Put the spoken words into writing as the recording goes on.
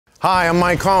Hi, I'm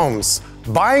Mike Holmes.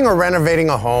 Buying or renovating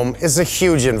a home is a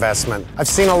huge investment. I've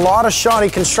seen a lot of shoddy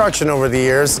construction over the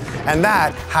years, and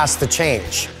that has to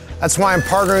change. That's why I'm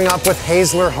partnering up with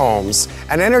Hasler Homes,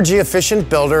 an energy-efficient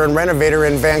builder and renovator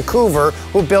in Vancouver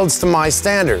who builds to my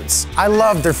standards. I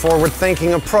love their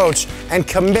forward-thinking approach and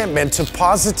commitment to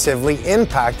positively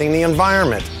impacting the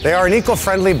environment. They are an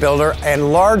eco-friendly builder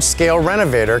and large-scale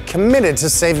renovator committed to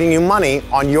saving you money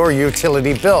on your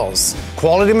utility bills.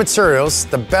 Quality materials,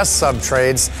 the best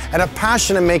sub-trades, and a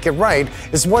passion to make it right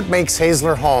is what makes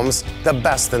Hasler Homes the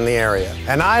best in the area.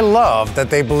 And I love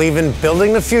that they believe in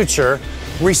building the future,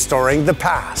 restoring the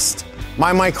past.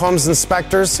 My Mike Holmes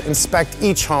inspectors inspect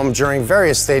each home during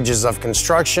various stages of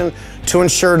construction to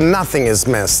ensure nothing is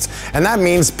missed, and that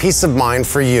means peace of mind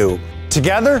for you.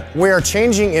 Together, we are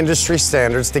changing industry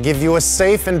standards to give you a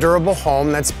safe and durable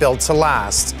home that's built to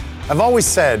last. I've always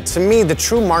said, to me, the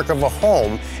true mark of a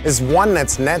home is one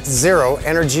that's net zero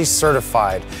energy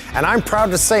certified. And I'm proud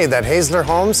to say that Hasler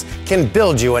Homes can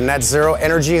build you a net zero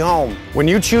energy home. When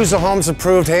you choose a Holmes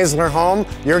Approved Hasler home,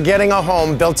 you're getting a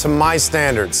home built to my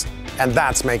standards. And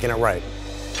that's making it right.